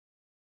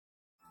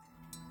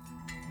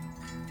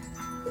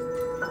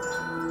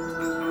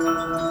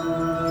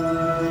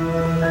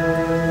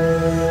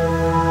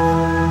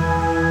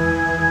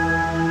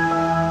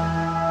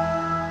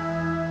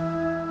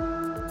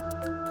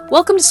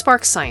Welcome to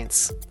Spark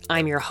Science.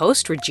 I'm your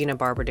host, Regina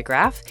Barber de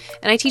Graaf,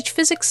 and I teach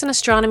physics and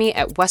astronomy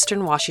at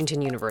Western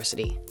Washington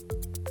University.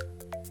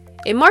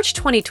 In March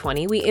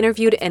 2020, we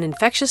interviewed an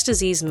infectious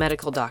disease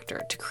medical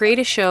doctor to create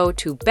a show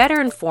to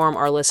better inform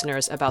our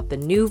listeners about the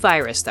new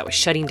virus that was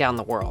shutting down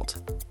the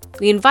world.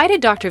 We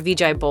invited Dr.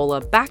 Vijay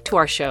Bolla back to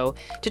our show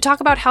to talk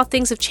about how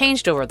things have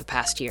changed over the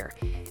past year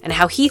and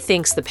how he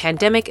thinks the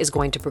pandemic is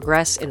going to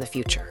progress in the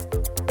future.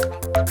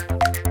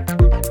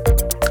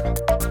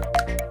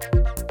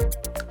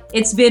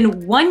 It's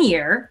been 1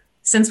 year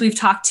since we've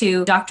talked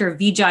to Dr.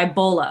 Vijay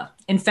Bolla,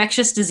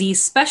 infectious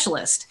disease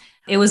specialist.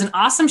 It was an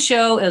awesome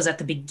show. It was at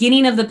the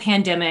beginning of the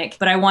pandemic,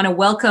 but I want to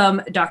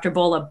welcome Dr.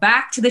 Bolla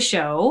back to the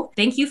show.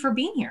 Thank you for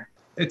being here.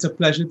 It's a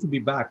pleasure to be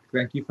back.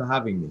 Thank you for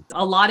having me.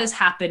 A lot has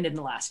happened in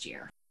the last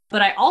year.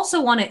 But I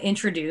also want to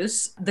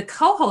introduce the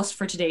co-host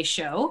for today's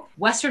show,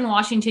 Western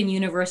Washington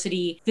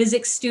University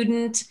physics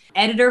student,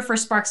 editor for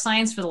Spark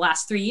Science for the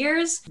last 3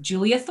 years,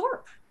 Julia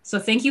Thorpe. So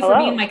thank you for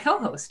being my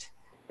co-host.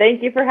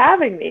 Thank you for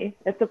having me.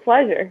 It's a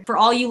pleasure. For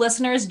all you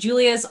listeners,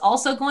 Julia is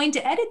also going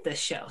to edit this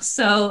show.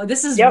 So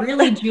this is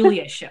really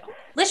Julia's show.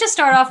 Let's just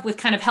start off with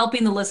kind of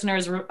helping the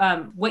listeners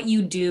what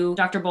you do.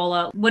 Dr.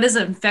 Bolla, what does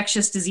an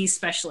infectious disease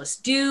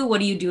specialist do?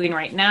 What are you doing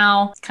right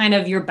now? It's kind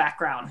of your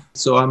background.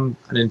 So I'm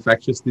an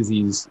infectious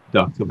disease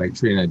doctor by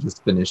training. I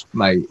just finished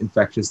my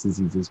infectious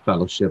diseases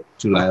fellowship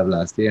July of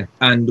last year.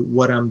 And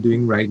what I'm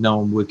doing right now,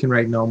 I'm working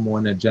right now more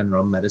in a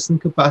general medicine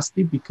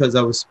capacity because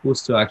I was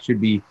supposed to actually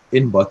be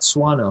in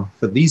Botswana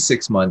for these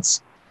 6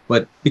 months.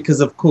 But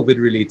because of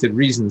COVID-related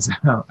reasons,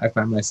 I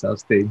find myself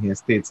staying here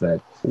stateside.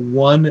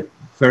 One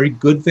very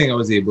good thing I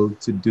was able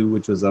to do,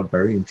 which was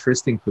very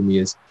interesting for me,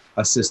 is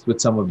assist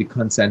with some of the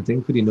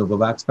consenting for the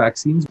Novavax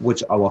vaccines,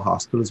 which our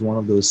hospital is one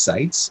of those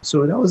sites.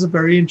 So that was a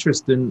very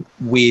interesting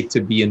way to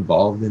be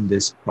involved in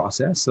this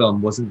process.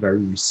 Wasn't very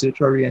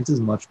research-oriented,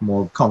 much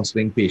more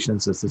counseling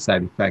patients as the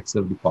side effects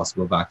of the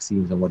possible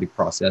vaccines and what the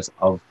process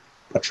of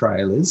a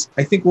trial is.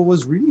 I think what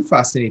was really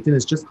fascinating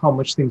is just how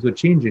much things were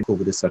changing.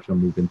 COVID is such a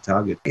moving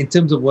target. In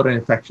terms of what an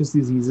infectious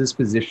diseases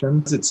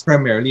physician, it's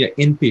primarily an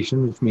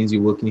inpatient, which means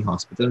you work in the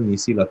hospital and you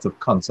see lots of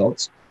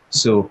consults.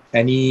 So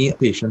any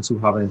patients who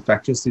have an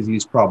infectious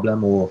disease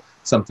problem, or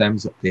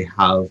sometimes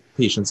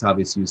patients have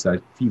issues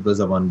like fevers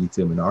of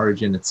undetermined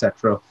origin,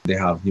 etc. They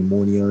have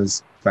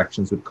pneumonias,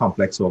 infections with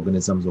complex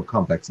organisms or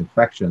complex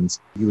infections,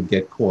 you would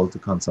get called to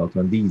consult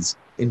on these.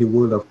 In the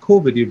world of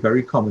COVID, you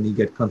very commonly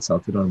get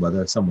consulted on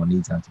whether someone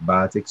needs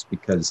antibiotics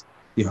because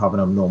you have an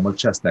abnormal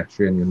chest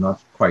X-ray and you're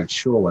not quite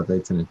sure whether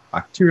it's a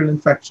bacterial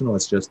infection or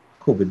it's just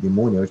COVID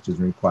pneumonia, which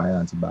doesn't require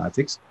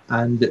antibiotics.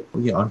 And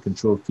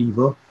uncontrolled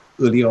fever.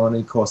 Early on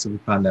in the course of the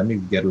pandemic,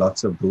 we get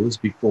lots of those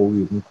before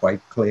we even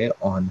quite clear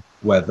on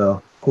whether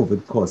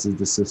COVID causes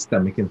the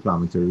systemic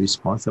inflammatory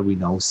response that we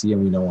now see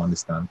and we now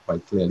understand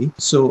quite clearly.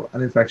 So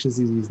an infectious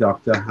disease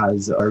doctor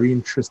has a very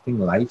interesting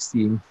life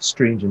seeing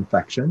strange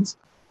infections.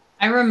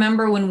 I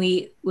remember when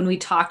we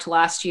talked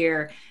last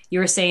year, you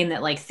were saying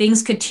that like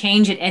things could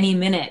change at any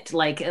minute.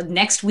 Like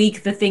next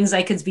week, the things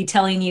I could be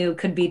telling you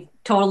could be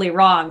totally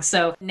wrong.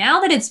 So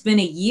now that it's been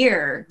a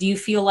year, do you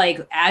feel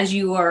like as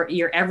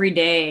you're every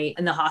day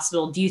in the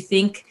hospital, do you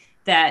think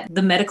that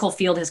the medical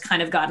field has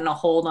kind of gotten a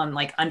hold on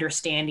like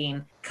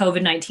understanding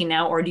COVID-19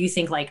 now? Or do you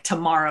think like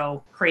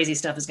tomorrow crazy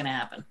stuff is going to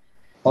happen?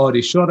 Oh,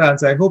 the short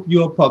answer, I hope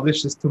you'll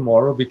publish this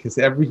tomorrow because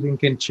everything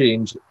can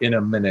change in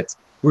a minute.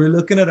 We're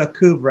looking at a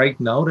curve right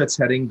now that's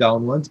heading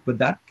downwards, but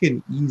that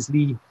can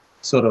easily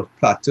sort of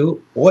plateau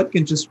or it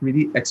can just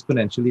really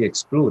exponentially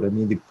explode. I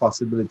mean, the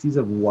possibilities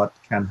of what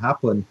can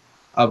happen,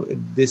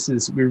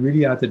 we're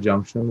really at a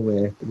junction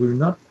where we're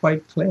not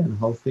quite clear on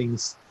how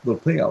things will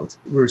play out.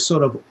 We're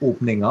sort of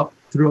opening up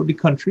throughout the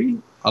country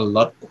a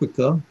lot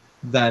quicker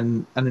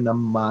and in a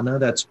manner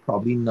that's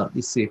probably not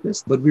the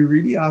safest. But we're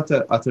really at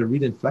a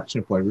real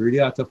inflection point. We're really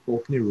at a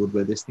fork in the road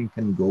where this thing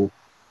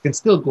can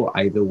still go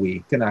either way.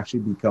 It can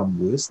actually become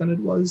worse than it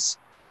was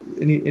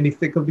in the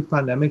thick of the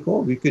pandemic,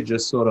 or we could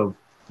just sort of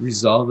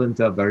resolve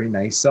into a very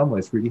nice summer.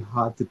 It's really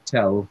hard to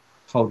tell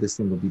how this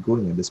thing will be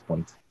going at this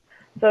point.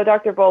 So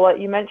Dr. Bolla,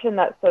 you mentioned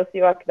that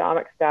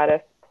socioeconomic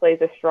status plays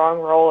a strong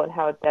role in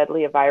how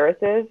deadly a virus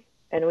is.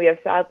 And we have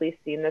sadly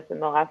seen this in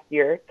the last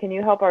year. Can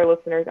you help our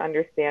listeners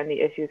understand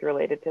the issues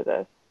related to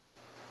this?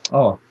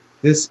 Oh,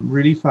 this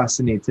really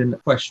fascinating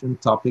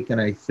topic. And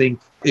I think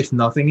if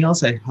nothing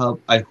else, I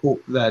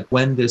hope that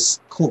when this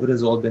COVID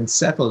has all been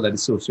settled, that the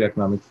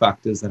socioeconomic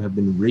factors that have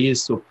been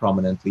raised so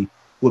prominently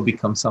will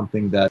become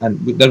something that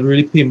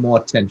really pay more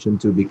attention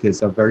to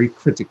because a very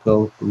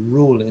critical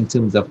role in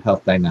terms of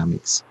health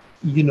dynamics.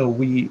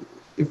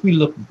 If we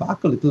look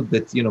back a little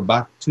bit,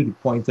 back to the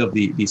point of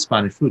the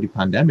Spanish flu, the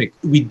pandemic,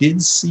 we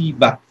did see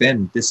back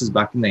then, this is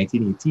back in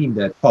 1918,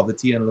 that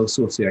poverty and low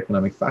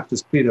socioeconomic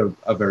factors played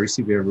a very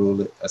severe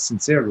role, a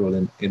sincere role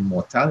in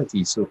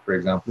mortality. So, for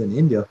example, in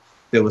India,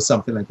 there was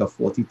something like a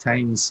 40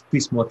 times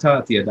increased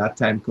mortality at that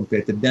time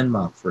compared to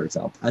Denmark, for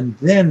example. And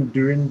then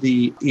during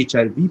the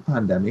HIV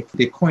pandemic,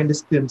 they coined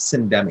this term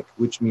syndemic,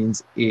 which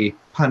means a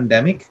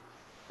pandemic,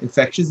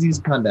 infectious disease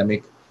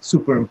pandemic,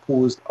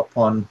 superimposed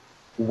upon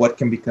what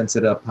can be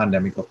considered a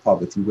pandemic of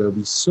poverty, where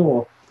we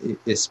saw,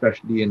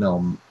 especially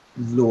in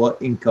lower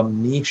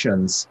income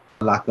nations,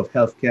 lack of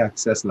healthcare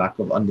access, lack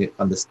of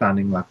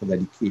understanding, lack of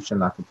education,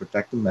 lack of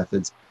protective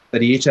methods, that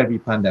the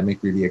HIV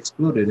pandemic really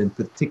exploded in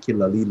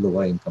particularly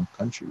lower income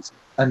countries.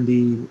 And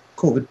the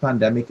COVID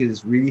pandemic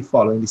is really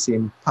following the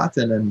same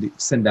pattern, and the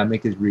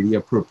syndemic is really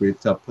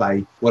appropriate to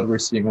apply what we're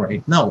seeing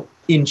right now.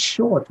 In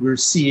short, we're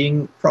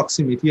seeing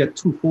approximately a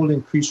twofold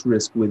increased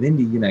risk within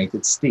the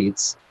United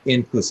States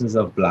in persons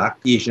of Black,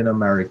 Asian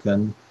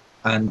American,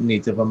 and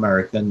Native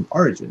American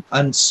origin.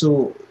 And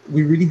so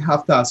we really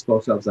have to ask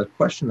ourselves that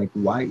question, like,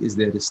 why is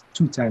there this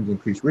 2 times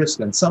increased risk?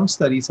 And some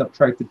studies have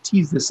tried to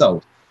tease this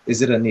out.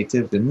 Is it a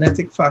native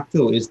genetic factor,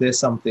 or is there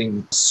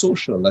something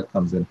social that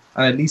comes in?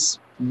 And at least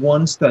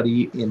one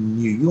study in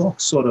New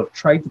York sort of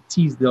tried to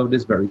tease out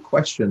this very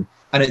question.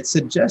 And it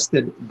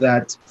suggested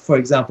that, for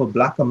example,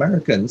 Black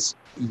Americans,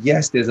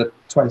 yes, there's a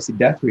twice the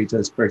death rate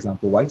as, for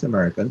example, white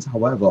Americans.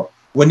 However,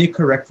 when you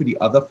correct for the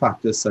other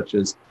factors such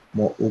as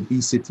more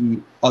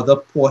obesity, other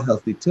poor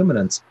health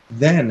determinants,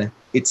 then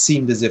it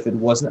seemed as if it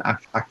wasn't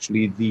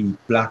actually the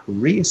Black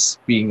race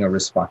being a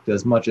risk factor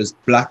as much as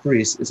Black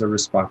race is a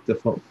risk factor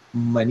for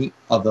many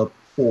other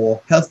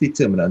poor health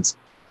determinants.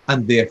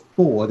 And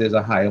therefore, there's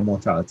a higher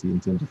mortality in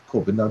terms of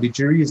COVID. Now, the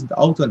jury isn't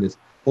out on this,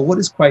 but what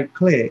is quite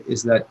clear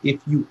is that if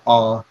you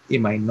are a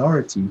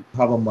minority, you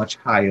have a much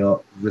higher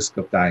risk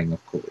of dying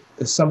of COVID.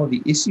 Some of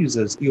the issues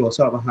is you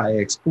also have a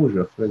higher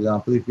exposure. For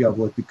example, if you have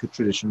what we could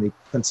traditionally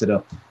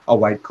consider a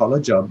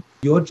white-collar job,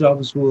 your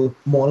jobs were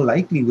more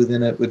likely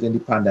within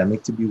the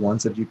pandemic to be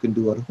ones that you can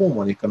do at home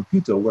on your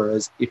computer,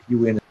 whereas if you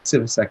were in a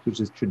service sector, which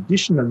is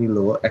traditionally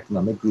lower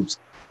economic groups,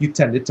 you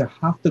tended to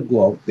have to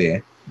go out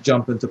there,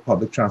 jump into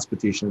public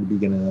transportation at the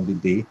beginning of the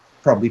day,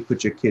 probably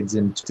put your kids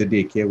into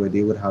daycare where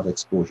they would have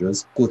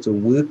exposures, go to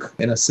work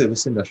in a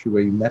service industry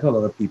where you met a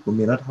lot of people,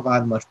 may not have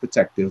had much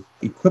protective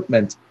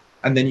equipment,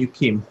 and then you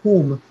came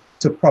home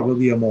to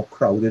probably a more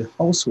crowded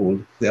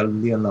household, the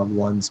elderly and loved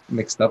ones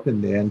mixed up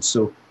in there. And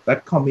so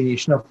that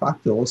combination of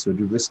factors also,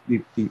 the risk,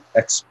 the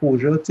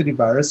exposure to the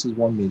virus is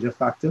one major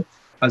factor,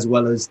 as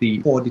well as the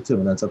poor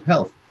determinants of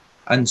health.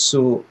 And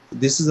so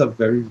this is a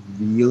very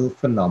real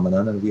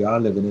phenomenon, and we are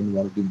living in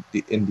one of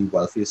the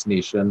wealthiest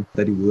nation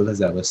that the world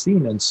has ever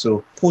seen. And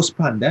so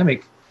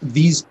post-pandemic,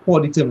 these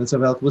poor determinants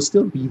of health will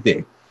still be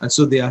there. And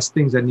so there are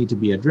things that need to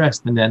be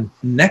addressed. And then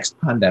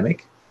next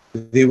pandemic,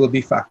 there will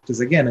be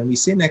factors again. And we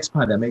say next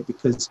pandemic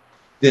because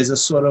there's a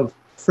sort of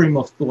frame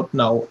of thought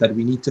now that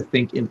we need to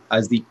think in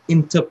as the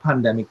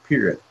inter-pandemic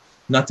period.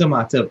 Not a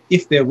matter of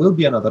if there will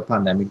be another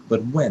pandemic,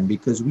 but when,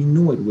 because we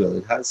know it will.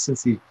 It has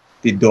since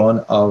the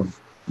dawn of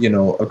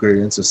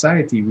agrarian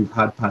society, we've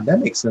had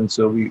pandemics. And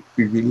so we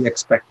really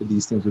expect that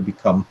these things will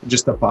become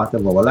just a part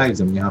of our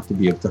lives. And we have to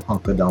be able to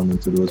hunker down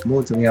into those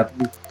modes, and we have to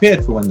be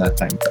prepared for when that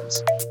time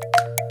comes.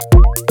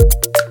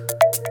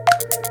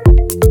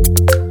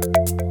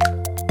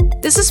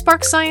 This is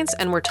Spark Science,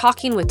 and we're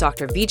talking with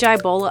Dr.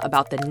 Vijay Bola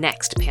about the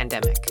next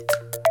pandemic.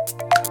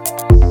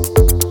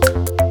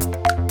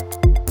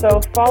 So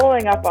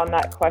following up on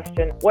that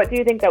question, what do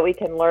you think that we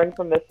can learn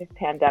from this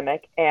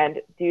pandemic?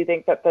 And do you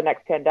think that the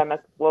next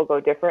pandemic will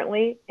go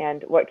differently?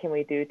 And what can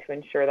we do to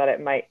ensure that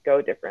it might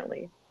go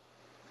differently?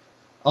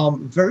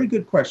 Very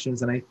good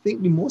questions. And I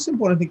think the most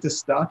important thing to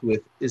start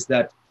with is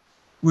that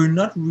we're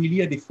not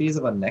really at the phase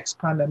of a next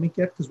pandemic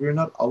yet, because we're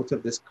not out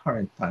of this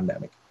current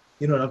pandemic.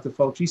 Dr.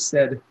 Fauci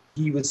said,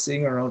 he was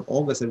saying around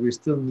August that we're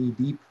still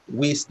knee-deep,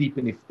 waist deep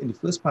in the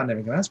first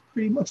pandemic. And that's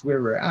pretty much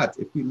where we're at.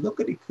 If we look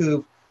at the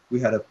curve, we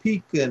had a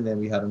peak, and then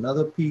we had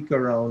another peak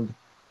around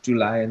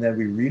July, and then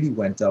we really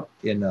went up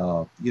in,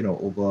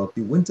 over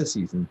the winter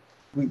season.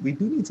 We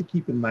do need to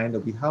keep in mind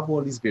that we have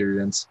all these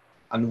variants,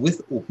 and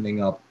with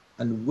opening up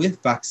and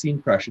with vaccine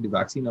pressure, the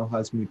vaccine now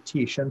has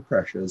mutation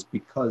pressures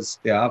because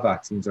there are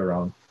vaccines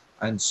around.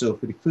 And so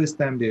for the first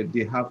time,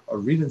 they have a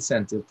real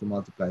incentive to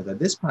multiply that.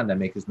 This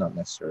pandemic is not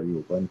necessarily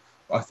over. And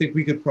I think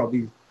we could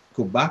probably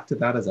go back to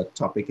that as a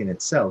topic in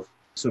itself.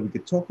 So we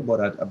could talk about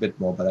that a bit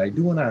more, but I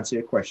do want to answer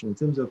your question in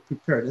terms of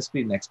preparedness for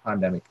the next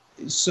pandemic.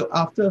 So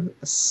after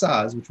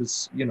SARS, which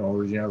was,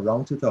 originally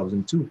around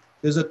 2002,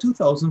 there's a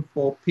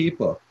 2004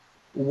 paper.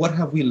 What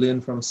have we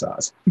learned from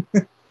SARS?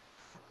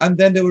 And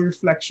then there were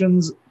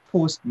reflections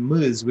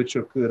post-MERS, which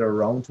occurred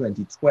around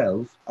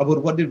 2012,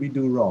 about what did we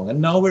do wrong? And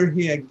now we're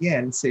here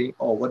again saying,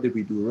 what did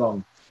we do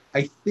wrong?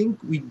 I think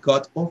we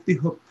got off the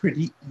hook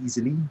pretty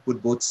easily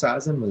with both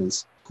SARS and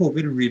MERS.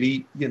 COVID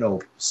really,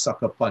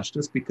 sucker punched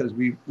us because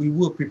we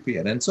were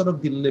prepared, and sort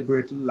of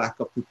deliberate lack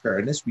of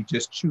preparedness. We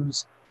just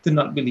choose to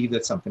not believe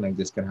that something like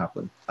this can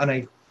happen. And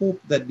I hope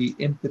that the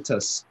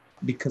impetus,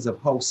 because of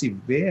how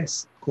severe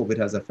COVID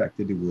has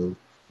affected the world,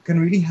 can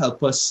really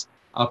help us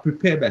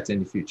prepare better in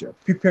the future.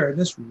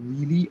 Preparedness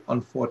really,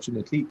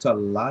 unfortunately, to a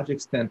large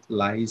extent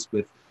lies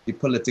with the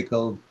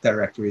political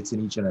directorates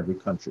in each and every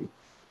country.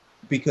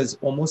 Because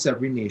almost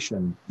every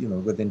nation,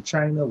 within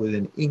China,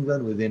 within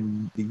England,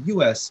 within the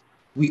US,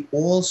 we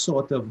all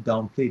sort of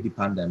downplayed the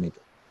pandemic.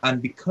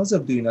 And because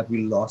of doing that, we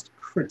lost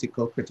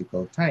critical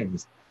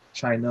times.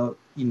 China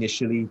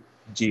initially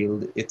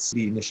jailed. It's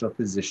the initial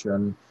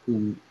physician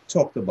who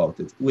talked about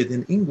it.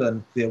 Within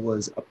England, there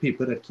was a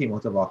paper that came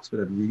out of Oxford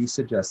that really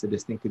suggested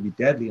this thing could be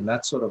deadly, and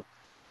that sort of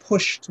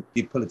pushed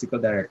the political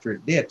directorate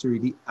there to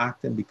really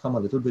act and become a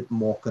little bit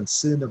more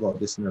concerned about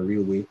this in a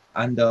real way.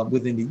 And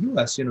within the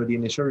US, the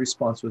initial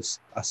response was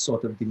a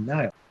sort of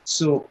denial.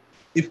 So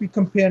if we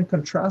compare and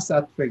contrast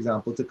that, for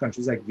example, to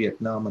countries like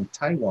Vietnam and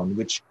Taiwan,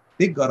 which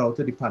they got out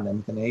of the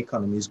pandemic and their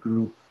economies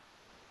grew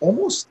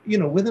almost,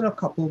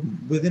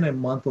 within a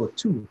month or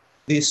two,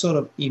 they sort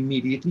of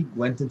immediately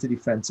went into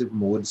defensive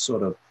mode,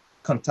 sort of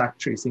contact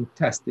tracing,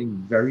 testing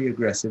very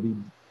aggressively,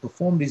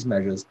 performed these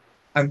measures.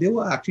 And they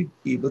were actually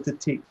able to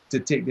take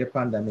their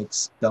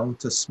pandemics down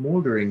to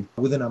smoldering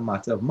within a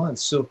matter of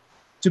months. So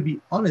to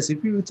be honest,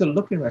 if we were to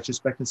look in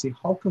retrospect and say,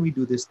 how can we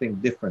do this thing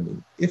differently?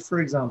 If, for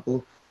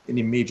example, in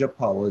the major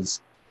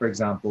powers, for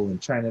example, in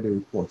China, they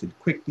reported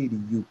quickly,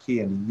 the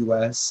UK and the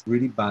US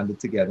really banded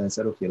together and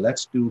said, okay,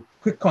 let's do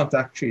quick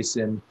contact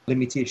tracing,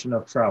 limitation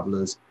of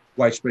travelers,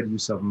 widespread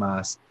use of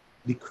masks,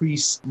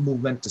 decrease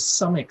movement to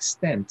some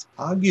extent.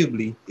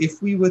 Arguably,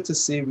 if we were to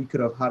say we could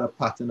have had a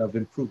pattern of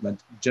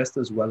improvement just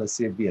as well as,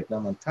 say,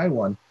 Vietnam and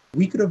Taiwan,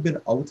 we could have been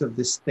out of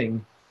this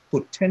thing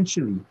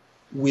potentially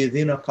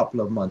within a couple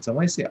of months. And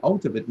when I say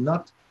out of it,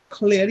 not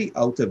clearly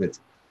out of it,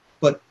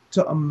 but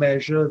to a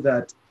measure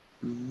that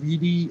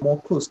really more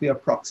closely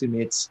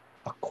approximates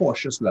a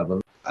cautious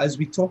level. As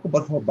we talk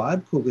about how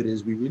bad COVID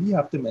is, we really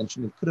have to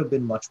mention it could have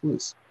been much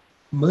worse.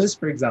 MERS,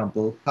 for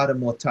example, had a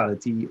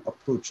mortality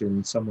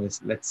approaching somewhere,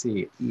 let's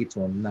say 8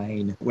 or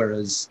 9,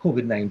 whereas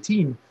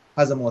COVID-19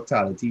 has a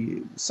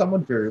mortality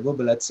somewhat variable,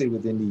 but let's say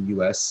within the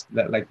US,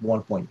 like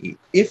 1.8.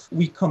 If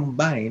we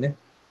combine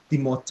the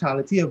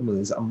mortality of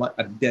MERS,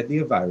 a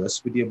deadlier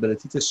virus, with the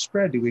ability to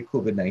spread the way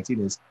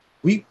COVID-19 is,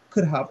 we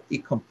could have a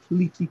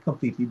completely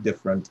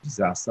different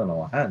disaster on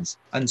our hands.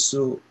 And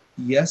so,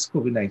 yes,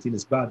 COVID-19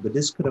 is bad, but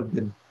this could have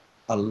been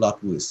a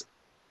lot worse.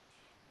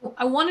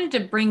 I wanted to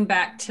bring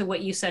back to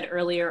what you said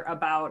earlier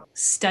about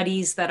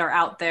studies that are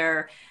out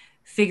there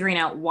figuring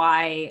out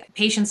why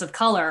patients of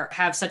color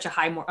have such a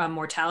high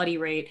mortality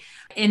rate.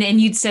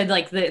 And you'd said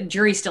like the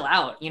jury's still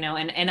out,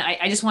 and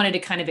I just wanted to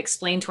kind of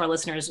explain to our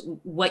listeners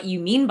what you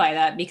mean by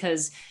that,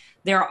 because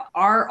there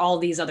are all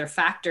these other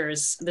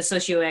factors, the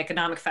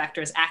socioeconomic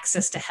factors,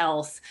 access to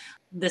health,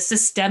 the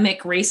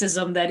systemic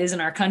racism that is in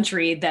our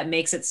country that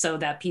makes it so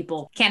that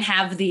people can't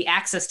have the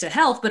access to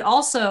health. But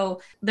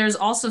also, there's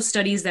also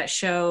studies that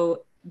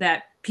show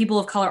that people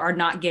of color are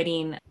not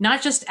getting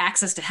not just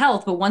access to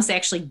health, but once they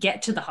actually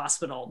get to the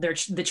hospital,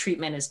 the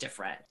treatment is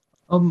different.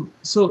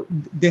 So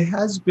there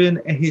has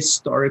been a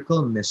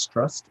historical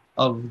mistrust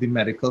of the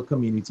medical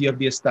community, of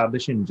the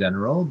established in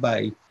general,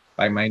 by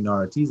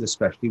minorities,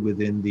 especially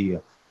within the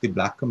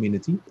Black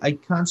community. I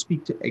can't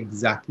speak to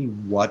exactly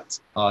what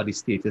the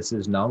status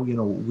is now.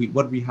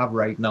 What we have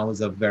right now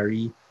is a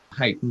very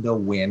heightened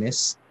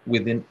awareness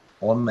within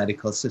all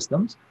medical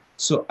systems.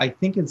 So I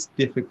think it's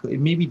difficult. It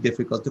may be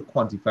difficult to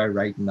quantify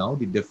right now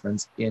the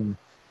difference in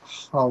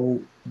how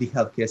the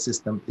healthcare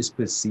system is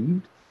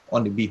perceived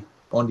on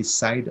the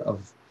side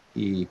of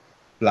a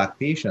Black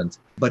patient.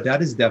 But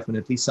that is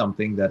definitely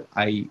something that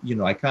I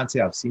can't say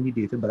I've seen the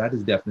data, but that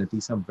is definitely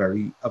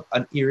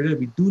an area that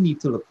we do need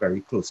to look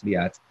very closely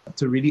at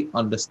to really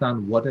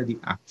understand what are the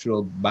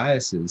actual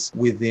biases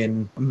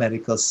within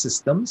medical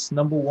systems,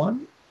 number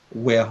one,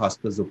 where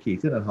hospitals are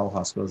located and how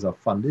hospitals are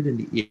funded in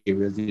the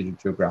areas, the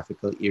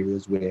geographical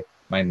areas where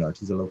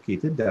minorities are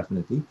located,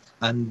 definitely,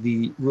 and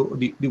the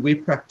way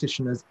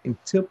practitioners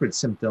interpret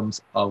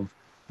symptoms of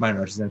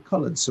minorities and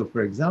colored. So,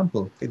 for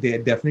example, there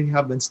definitely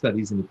have been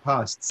studies in the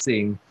past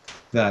saying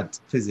that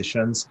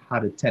physicians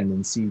had a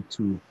tendency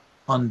to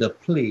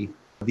underplay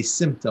the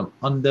symptom,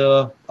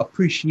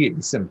 underappreciate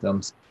the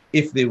symptoms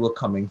if they were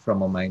coming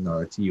from a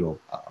minority or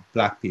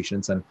Black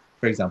patients. And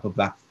for example,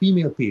 Black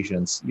female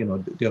patients,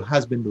 there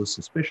has been those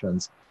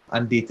suspicions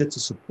and data to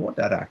support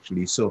that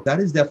actually. So that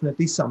is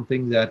definitely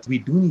something that we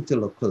do need to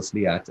look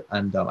closely at.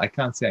 And I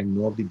can't say I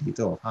know of the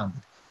data offhand,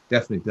 but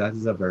definitely that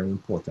is a very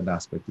important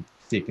aspect to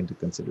take into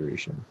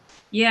consideration.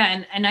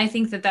 Yeah, and I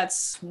think that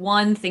that's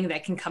one thing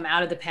that can come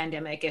out of the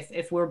pandemic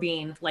if we're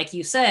being, like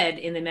you said,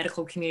 in the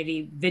medical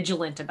community,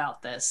 vigilant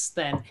about this.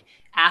 Then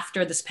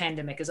after this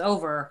pandemic is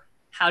over,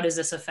 how does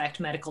this affect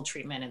medical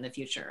treatment in the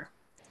future?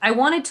 I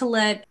wanted to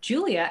let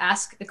Julia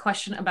ask a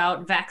question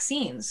about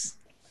vaccines.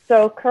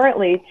 So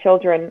currently,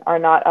 children are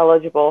not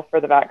eligible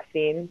for the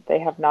vaccine. They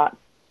have not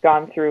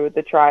gone through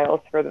the trials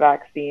for the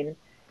vaccine.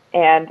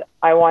 And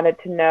I wanted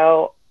to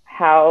know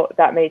how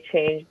that may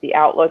change the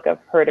outlook of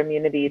herd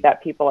immunity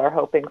that people are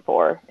hoping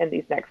for in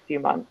these next few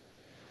months.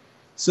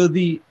 So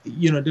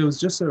there was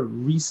just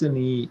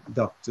recently,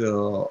 Dr.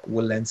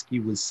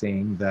 Walensky was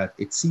saying that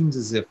it seems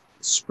as if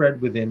spread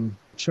within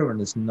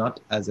children is not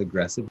as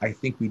aggressive. I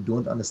think we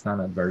don't understand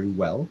that very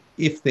well.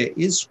 If there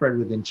is spread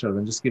within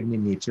children, just given the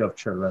nature of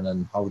children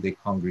and how they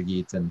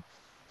congregate, and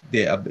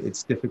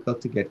it's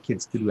difficult to get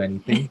kids to do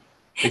anything.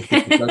 It's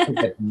difficult to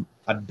get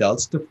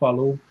adults to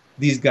follow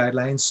these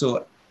guidelines.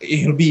 So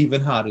it'll be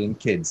even harder in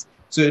kids.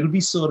 So it'll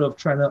be sort of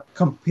trying to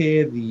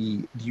compare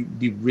the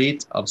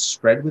rate of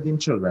spread within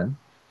children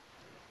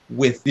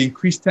with the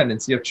increased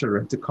tendency of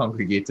children to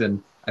congregate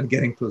and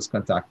get in close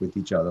contact with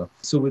each other.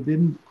 So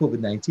within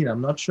COVID-19,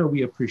 I'm not sure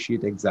we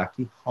appreciate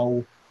exactly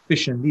how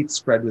efficiently it's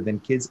spread within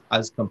kids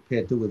as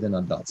compared to within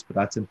adults, but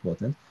that's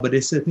important. But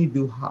they certainly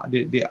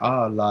there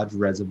are a large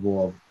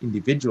reservoir of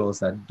individuals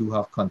that do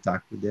have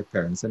contact with their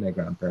parents and their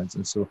grandparents.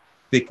 And so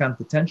they can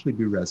potentially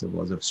be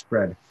reservoirs of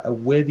spread.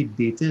 Where the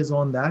data is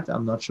on that,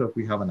 I'm not sure if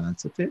we have an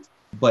answer to it,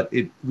 but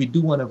we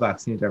do want to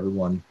vaccinate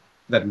everyone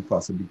that we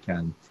possibly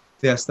can.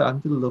 They are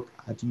starting to look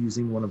at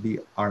using one of the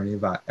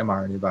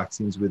mRNA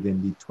vaccines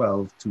within the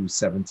 12 to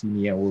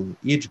 17-year-old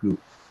age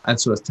group. And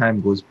so as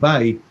time goes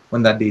by,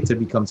 when that data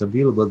becomes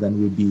available, then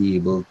we'll be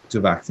able to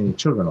vaccinate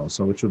children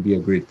also, which will be a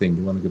great thing.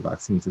 You want to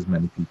vaccinate as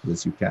many people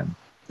as you can.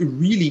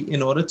 Really,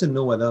 in order to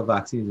know whether a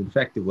vaccine is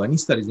effective or any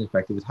study is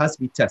effective, it has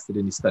to be tested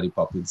in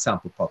the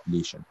sample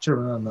population.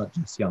 Children are not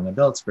just young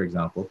adults, for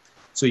example.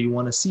 So you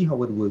want to see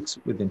how it works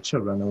within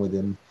children or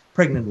within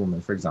pregnant women,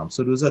 for example.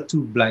 So those are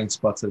two blind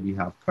spots that we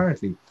have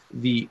currently.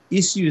 The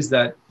issue is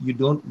that you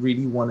don't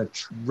really want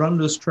to run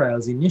those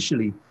trials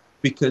initially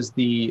because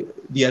the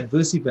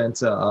adverse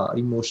events are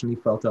emotionally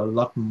felt a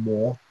lot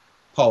more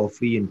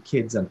powerfully in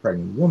kids and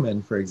pregnant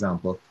women, for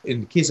example. In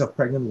the case of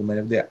pregnant women,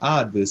 if there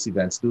are adverse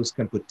events, those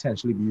can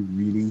potentially be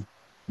really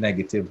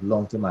negative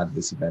long-term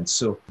adverse events.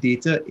 So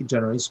data,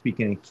 generally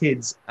speaking, in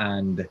kids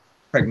and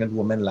pregnant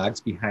women lags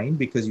behind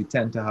because you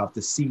tend to have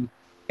to see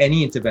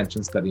any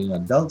intervention study in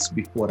adults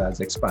before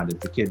that's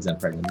expanded to kids and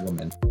pregnant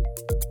women.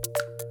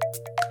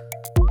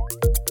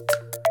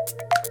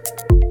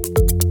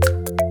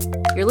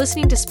 You're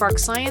listening to Spark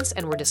Science,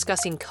 and we're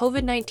discussing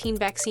COVID-19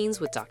 vaccines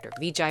with Dr.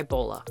 Vijay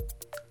Bola.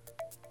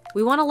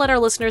 We want to let our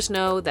listeners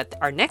know that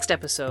our next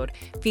episode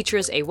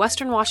features a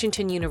Western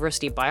Washington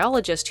University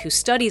biologist who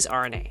studies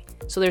RNA.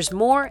 So there's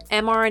more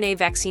mRNA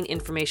vaccine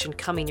information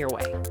coming your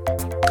way.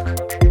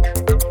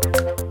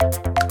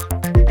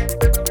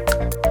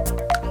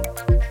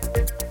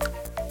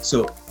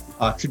 So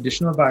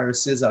traditional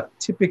viruses are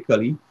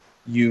typically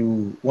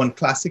one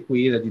classic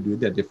way that you do it.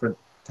 There are different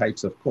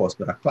types, of course,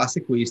 but a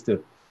classic way is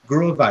to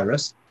grow a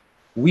virus,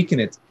 weaken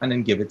it, and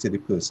then give it to the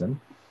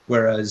person.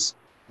 Whereas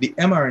the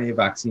mRNA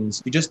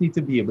vaccines, you just need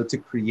to be able to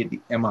create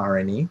the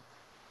mRNA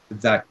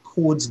that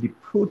codes the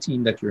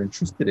protein that you're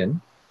interested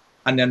in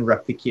and then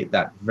replicate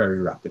that very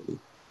rapidly.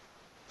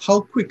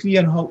 How quickly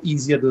and how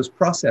easy are those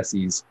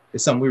processes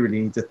is something we really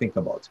need to think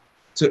about.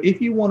 So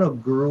if you want to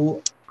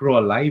grow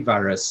a live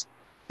virus,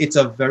 it's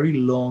a very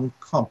long,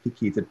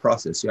 complicated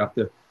process. You have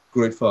to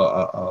grow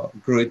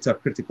it to a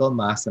critical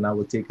mass, and that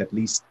will take at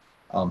least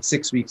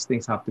 6 weeks.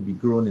 Things have to be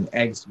grown in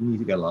eggs. We need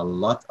to get a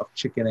lot of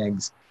chicken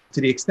eggs.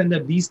 To the extent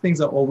that these things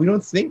are all, we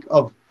don't think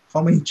of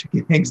how many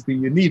chicken eggs do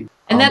you need.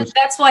 And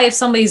that's why if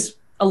somebody's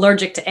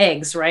allergic to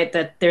eggs, right,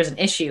 that there's an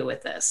issue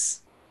with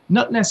this.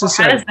 Not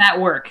necessarily. How does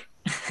that work?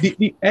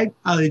 The egg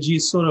allergy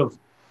is sort of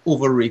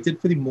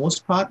overrated for the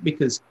most part,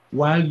 because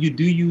while you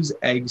do use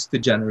eggs to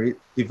generate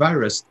the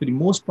virus, for the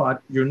most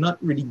part, you're not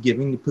really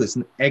giving the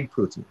person egg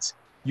proteins.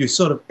 You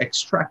sort of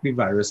extract the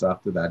virus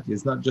after that.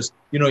 It's not just,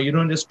 you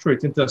don't just throw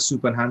it into a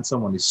soup and hand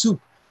someone the soup.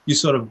 You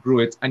sort of grow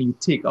it and you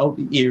take out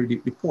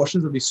the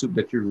portions of the soup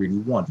that you really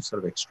want. You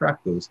sort of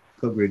extract those.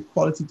 For great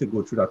quality to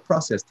go through that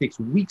process takes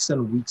weeks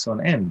and weeks on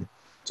end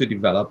to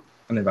develop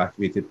an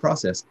evacuated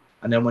process.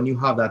 And then when you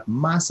have that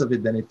mass of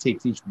it, then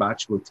each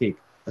batch will take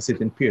a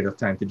certain period of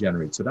time to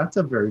generate. So that's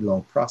a very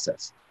long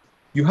process.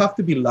 You have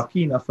to be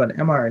lucky enough for an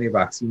mRNA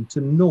vaccine to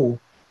know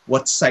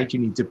what site you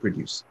need to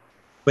produce.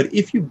 But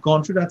if you've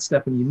gone through that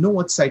step and you know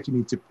what site you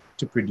need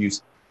to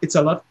produce, it's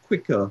a lot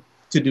quicker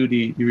to do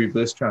the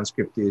reverse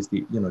transcriptase,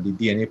 the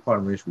DNA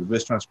polymerase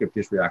reverse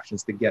transcriptase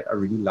reactions to get a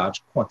really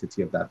large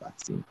quantity of that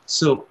vaccine.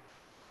 So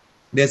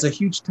there's a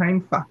huge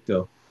time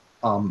factor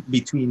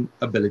between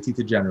ability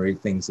to generate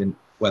things in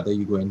whether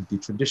you're going the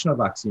traditional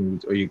vaccine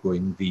route or you're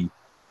going the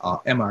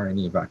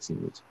mRNA vaccine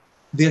route.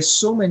 There's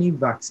so many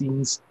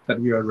vaccines that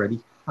we already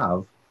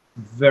have,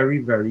 very,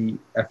 very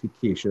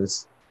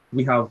efficacious.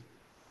 We have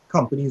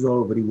companies all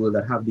over the world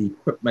that have the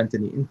equipment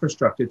and the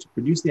infrastructure to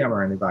produce the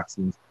mRNA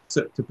vaccines,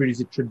 so to produce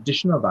the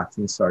traditional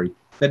vaccines,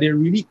 that there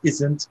really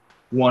isn't,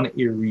 one,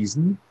 a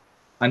reason,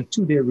 and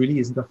two, there really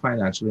isn't a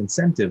financial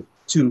incentive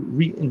to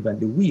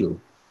reinvent the wheel.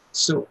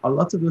 So a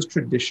lot of those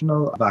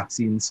traditional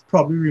vaccines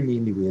probably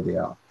remain the way they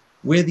are.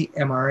 Where the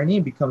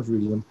mRNA becomes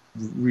really,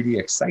 really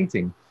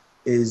exciting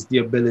is the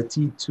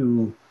ability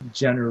to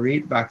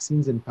generate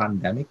vaccines in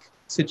pandemic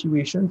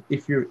situations.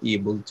 If you're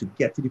able to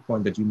get to the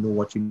point that you know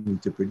what you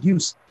need to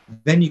produce,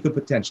 then you could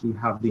potentially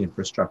have the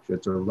infrastructure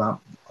to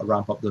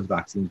ramp up those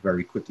vaccines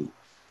very quickly.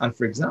 And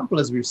for example,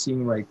 as we're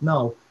seeing right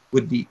now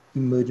with the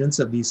emergence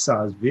of these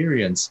SARS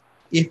variants,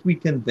 if we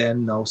can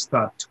then now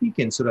start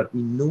tweaking so that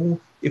we know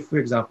if, for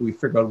example, we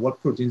figure out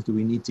what proteins do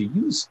we need to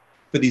use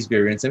for these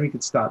variants, then we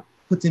could start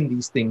putting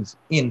these things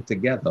in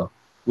together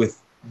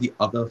with the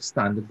other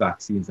standard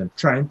vaccines and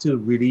trying to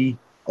really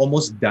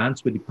almost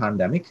dance with the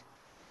pandemic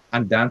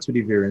and dance with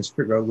the variants,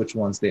 figure out which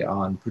ones they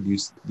are and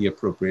produce the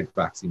appropriate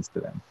vaccines to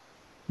them.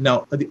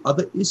 Now, the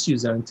other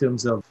issues are in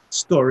terms of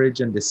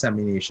storage and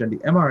dissemination. The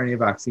mRNA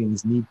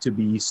vaccines need to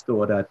be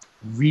stored at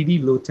really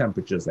low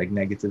temperatures, like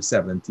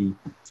 -70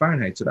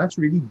 Fahrenheit. So that's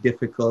really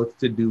difficult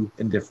to do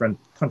in different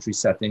country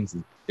settings.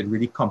 It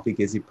really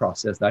complicates the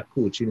process. That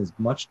cold chain is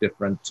much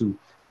different to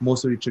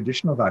most of the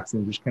traditional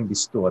vaccines, which can be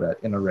stored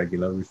in a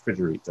regular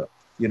refrigerator.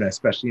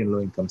 Especially in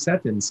low-income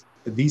settings,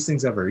 these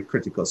things are very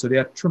critical. So there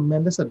are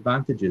tremendous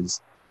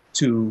advantages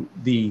to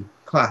the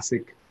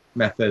classic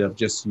method of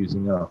just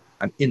using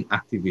an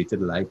inactivated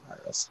live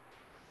virus.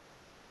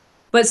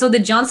 But so the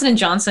Johnson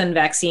 & Johnson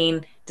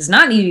vaccine does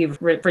not need to be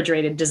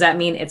refrigerated. Does that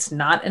mean it's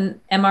not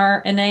an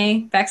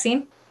mRNA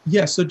vaccine?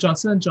 Yeah, so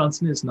Johnson &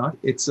 Johnson is not.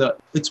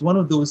 It's one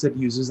of those that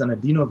uses an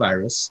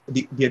adenovirus.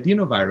 The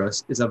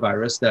adenovirus is a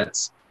virus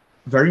that's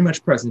very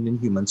much present in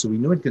humans, so we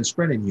know it can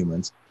spread in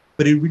humans,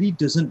 but it really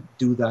doesn't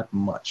do that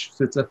much.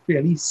 So it's a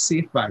fairly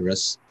safe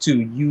virus to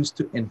use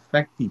to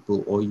infect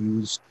people or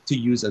use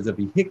as a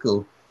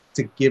vehicle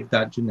to give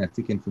that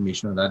genetic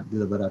information or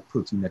deliver that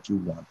protein that you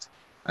want.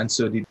 And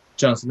so the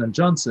Johnson &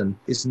 Johnson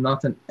is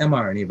not an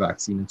mRNA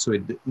vaccine, and so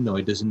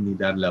it doesn't need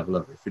that level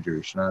of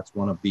refrigeration. That's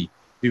one of the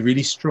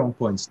really strong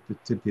points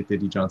to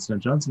the Johnson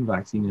 & Johnson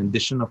vaccine, in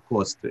addition, of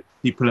course, to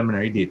the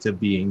preliminary data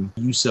being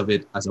use of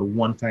it as a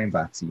one-time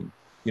vaccine.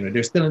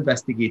 They're still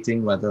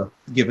investigating whether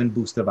given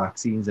booster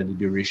vaccines and the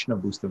duration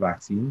of booster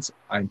vaccines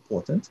are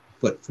important.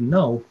 But for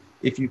now,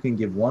 if you can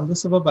give one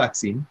dose of a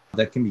vaccine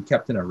that can be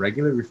kept in a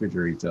regular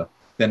refrigerator,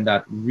 then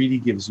that really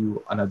gives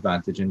you an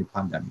advantage in the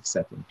pandemic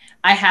setting.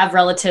 I have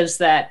relatives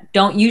that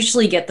don't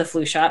usually get the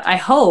flu shot. I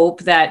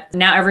hope that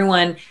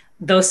now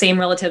those same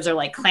relatives are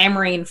like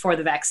clamoring for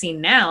the vaccine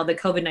now, the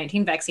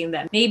COVID-19 vaccine,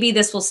 that maybe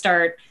this will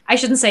start. I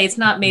shouldn't say it's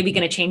not maybe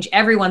going to change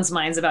everyone's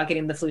minds about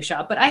getting the flu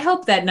shot, but I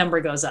hope that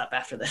number goes up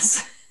after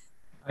this.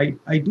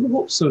 I do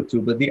hope so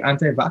too, but the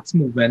anti-vax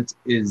movement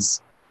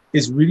is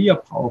really a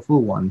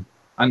powerful one.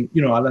 And,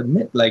 I'll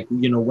admit,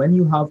 when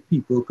you have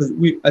people, because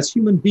we, as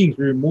human beings,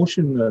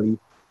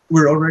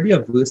 we're already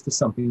averse to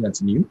something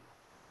that's new.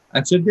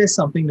 And so if there's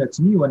something that's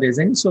new and there's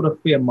any sort of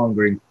fear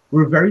mongering,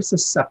 we're very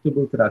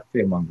susceptible to that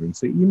fear mongering.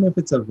 So even if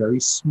it's a very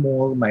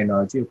small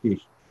minority of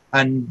patients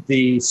and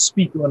they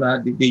speak on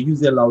that, they use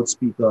their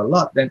loudspeaker a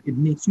lot, then it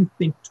makes you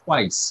think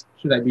twice.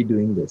 Should I be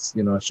doing this?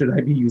 Should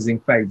I be using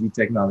 5G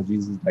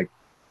technologies?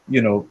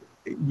 You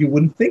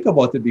wouldn't think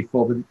about it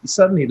before, but it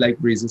suddenly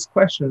raises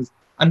questions.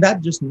 And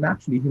that just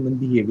naturally human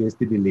behavior is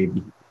to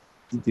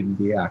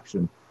delay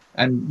action.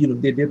 And,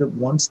 they did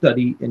one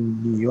study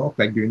in New York,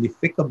 during the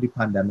thick of the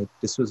pandemic.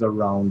 This was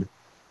around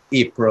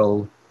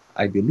April,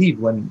 I believe,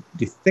 when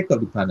the thick of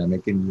the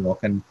pandemic in New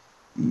York. And,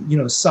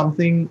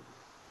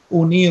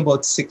 only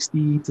about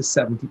 60 to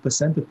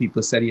 70% of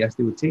people said, yes,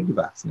 they would take the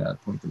vaccine at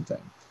that point in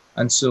time.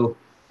 And so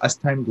as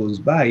time goes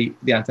by,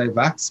 the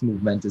anti-vax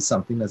movement is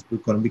something that's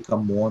going to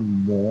become more and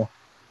more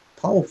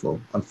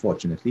powerful,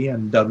 unfortunately.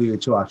 And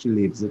WHO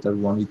actually labels it as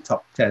one of the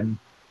top 10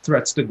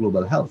 threats to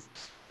global health.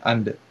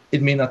 And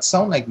it may not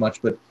sound like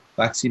much, but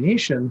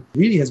vaccination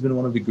really has been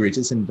one of the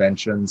greatest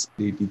inventions,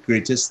 the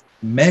greatest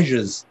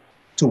measures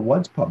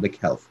towards public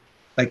health,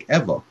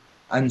 ever.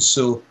 And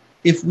so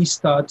if we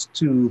start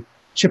to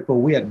chip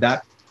away at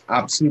that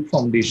absolute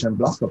foundation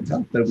block of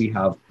health that we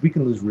have, we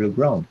can lose real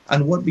ground.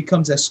 And what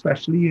becomes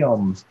especially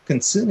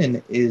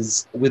concerning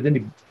is within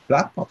the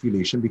Black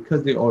population,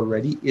 because there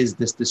already is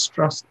this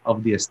distrust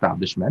of the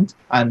establishment,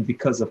 and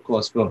because, of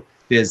course,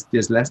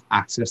 there's less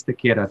access to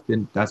care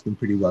that's been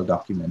pretty well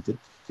documented.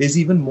 There's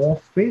even more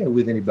fear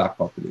within the Black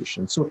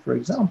population. So, for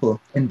example,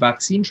 in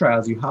vaccine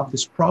trials, you have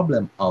this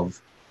problem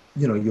of,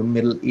 your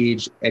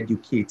middle-aged,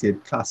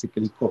 educated,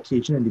 classically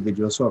Caucasian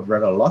individuals who have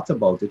read a lot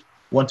about it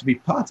want to be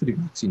part of the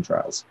vaccine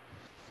trials.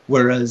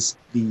 Whereas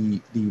the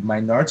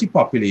minority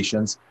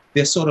populations,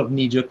 their sort of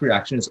knee-jerk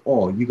reaction is,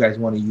 oh, you guys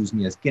want to use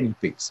me as guinea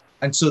pigs.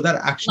 And so that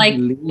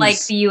actually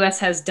like the US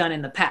has done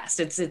in the past.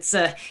 It's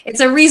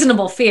a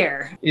reasonable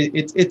fear.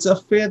 It's a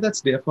fear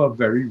that's there for a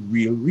very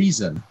real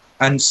reason.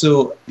 And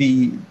so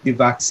the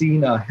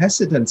vaccine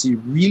hesitancy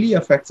really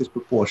affects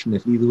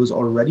disproportionately those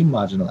already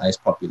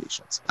marginalized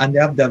populations. And they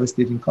have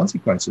devastating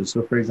consequences.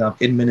 So, for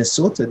example, in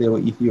Minnesota, there were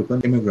Ethiopian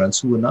immigrants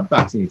who were not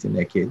vaccinating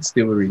their kids.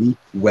 They were really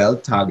well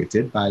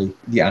targeted by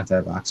the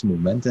anti-vax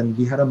movement. And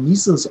we had a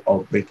measles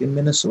outbreak in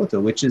Minnesota,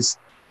 which is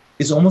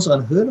almost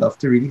unheard of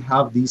to really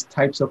have these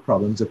types of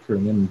problems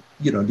occurring in,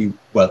 the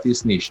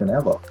wealthiest nation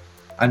ever.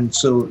 And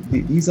so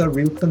these are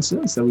real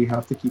concerns that we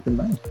have to keep in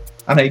mind.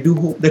 And I do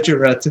hope that your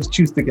relatives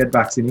choose to get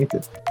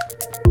vaccinated.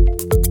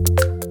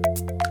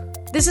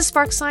 This is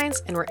Spark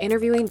Science, and we're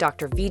interviewing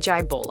Dr.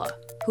 Vijay Bola,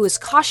 who is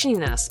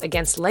cautioning us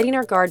against letting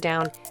our guard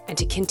down and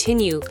to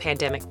continue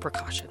pandemic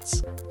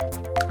precautions.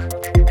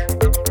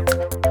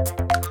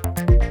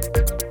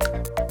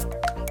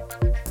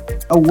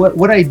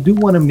 What I do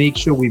want to make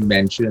sure we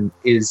mention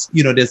is,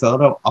 there's a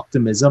lot of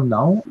optimism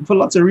now for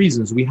lots of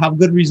reasons. We have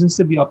good reasons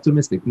to be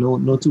optimistic,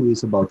 no two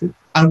ways about it.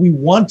 And we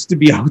want to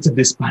be out of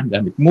this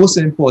pandemic. Most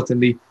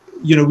importantly,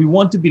 we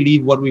want to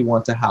believe what we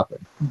want to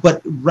happen.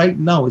 But right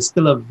now, it's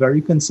still a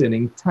very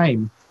concerning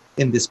time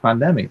in this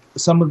pandemic.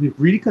 Some of the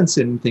really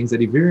concerning things are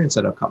the variants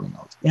that are coming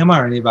out.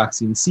 mRNA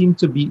vaccines seem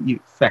to be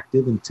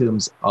effective in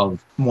terms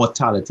of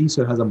mortality,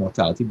 so it has a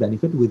mortality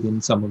benefit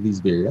within some of these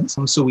variants.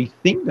 So we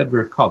think that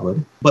we're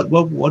covered, but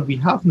what we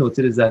have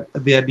noted is that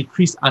there are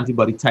decreased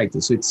antibody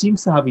titers. So it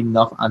seems to have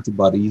enough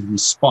antibody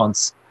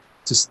response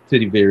to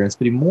the variants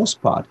for the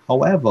most part.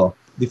 However,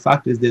 the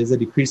fact is there's a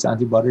decreased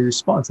antibody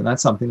response, and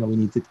that's something that we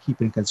need to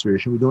keep in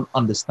consideration. We don't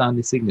understand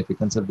the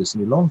significance of this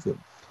in the long term.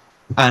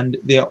 And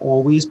they are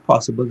always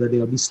possible that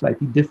there will be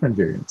slightly different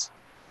variants.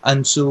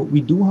 And so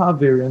we do have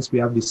variants. We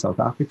have the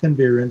South African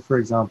variant, for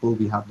example.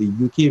 We have the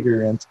UK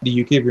variant.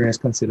 The UK variant is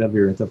considered a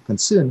variant of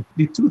concern.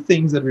 The two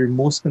things that we're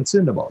most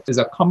concerned about is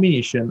a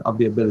combination of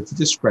the ability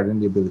to spread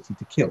and the ability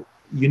to kill.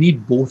 You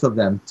need both of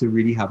them to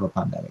really have a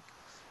pandemic.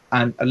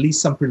 And at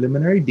least some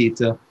preliminary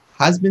data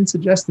has been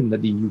suggesting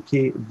that the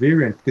UK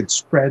variant could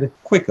spread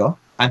quicker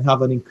and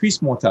have an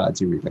increased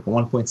mortality rate, like a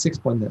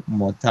 1.6 point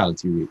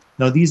mortality rate.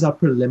 Now, these are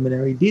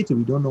preliminary data.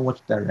 We don't know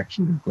which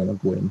direction they're going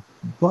to go in,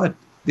 but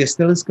there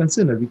still is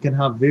concern that we can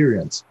have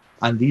variants.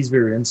 And these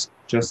variants,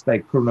 just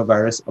like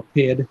coronavirus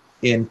appeared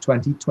in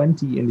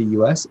 2020 in the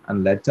US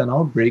and led to an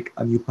outbreak,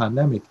 a new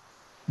pandemic,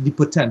 the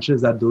potential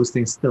is that those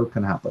things still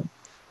can happen.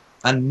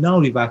 And now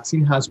the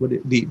vaccine has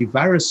the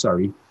virus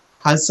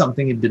has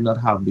something it did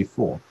not have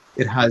before.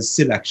 It has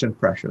selection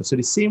pressure. So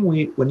the same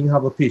way when you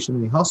have a patient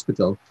in the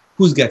hospital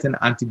who's getting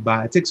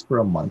antibiotics for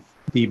a month,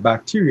 the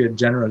bacteria,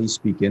 generally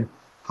speaking,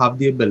 have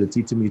the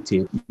ability to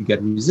mutate. You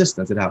get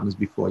resistance. It happens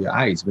before your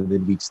eyes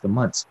within weeks to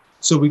months.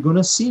 So we're going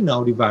to see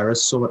now the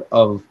virus sort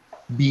of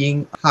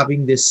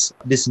having this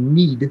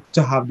need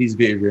to have these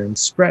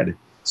variants spread.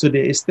 So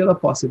there is still a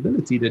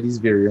possibility that these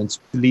variants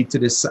lead to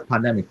this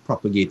pandemic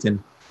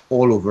propagating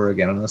all over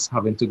again, and us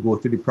having to go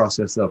through the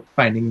process of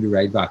finding the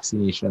right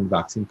vaccine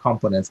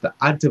components to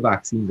add to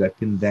vaccines that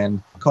can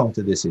then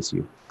counter this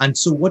issue. And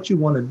so what you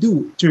want to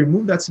do to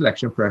remove that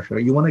selection pressure,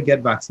 you want to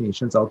get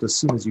vaccinations out as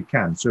soon as you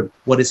can. So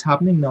what is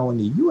happening now in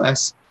the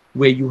US,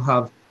 where you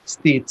have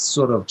states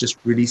sort of just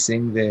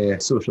releasing their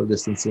social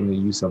distancing and the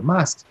use of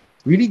masks,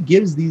 really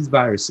gives this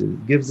virus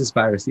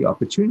the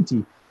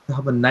opportunity to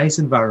have a nice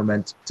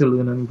environment to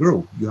learn and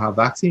grow. You have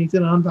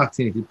vaccinated and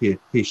unvaccinated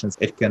patients,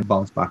 it can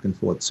bounce back and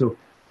forth. So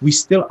we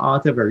still are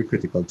at a very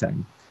critical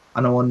time.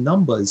 And our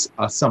numbers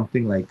are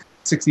something like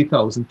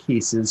 60,000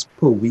 cases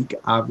per week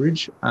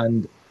average.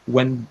 And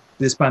when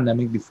this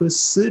pandemic, the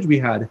first surge we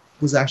had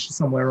was actually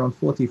somewhere around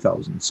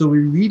 40,000. So we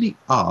really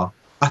are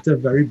at a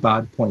very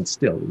bad point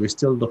still. We're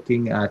still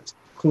looking at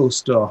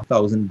close to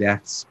 1,000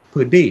 deaths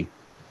per day,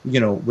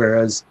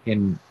 whereas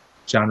in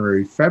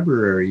January,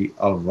 February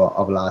of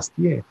last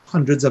year,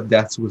 hundreds of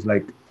deaths was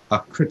like a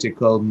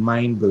critical,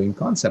 mind-blowing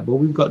concept. But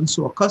we've gotten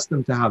so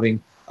accustomed to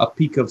having a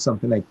peak of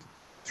something like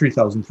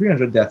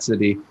 3,300 deaths a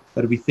day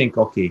that we think,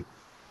 okay,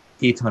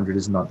 800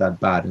 is not that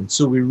bad. And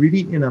so we're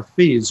really in a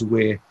phase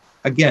where,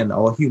 again,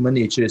 our human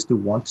nature is to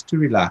want to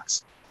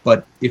relax.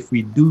 But if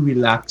we do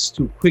relax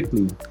too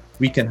quickly,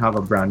 we can have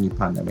a brand new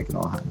pandemic in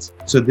our hands.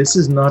 So this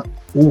is not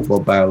over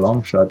by a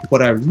long shot.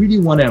 What I really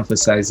want to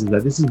emphasize is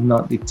that this is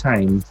not the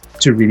time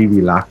to really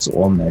relax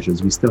all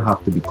measures. We still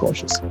have to be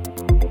cautious.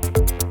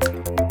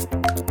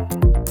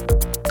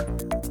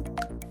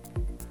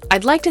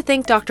 I'd like to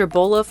thank Dr.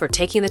 Bolla for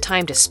taking the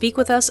time to speak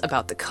with us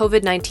about the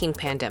COVID-19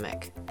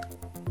 pandemic.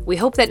 We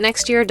hope that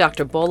next year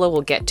Dr. Bolla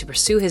will get to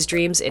pursue his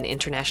dreams in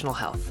international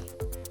health.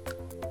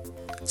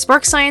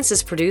 Spark Science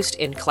is produced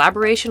in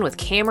collaboration with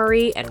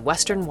KMRE and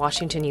Western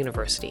Washington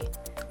University.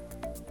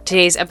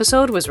 Today's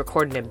episode was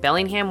recorded in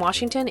Bellingham,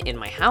 Washington, in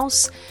my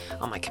house,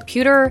 on my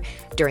computer,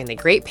 during the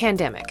great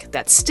pandemic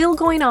that's still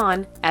going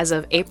on as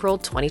of April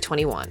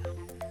 2021.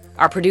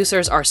 Our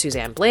producers are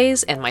Suzanne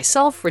Blaze and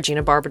myself,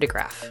 Regina Barber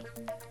DeGraff.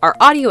 Our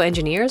audio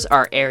engineers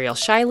are Ariel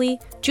Shiley,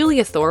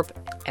 Julia Thorpe,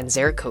 and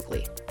Zarek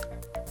Coakley.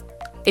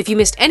 If you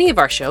missed any of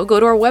our show,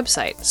 go to our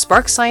website,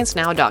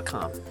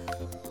 sparksciencenow.com.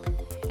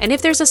 And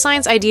if there's a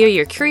science idea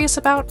you're curious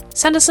about,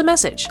 send us a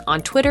message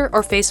on Twitter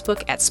or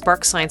Facebook at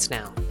Spark Science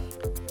Now.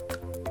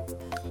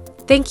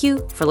 Thank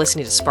you for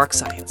listening to Spark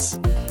Science.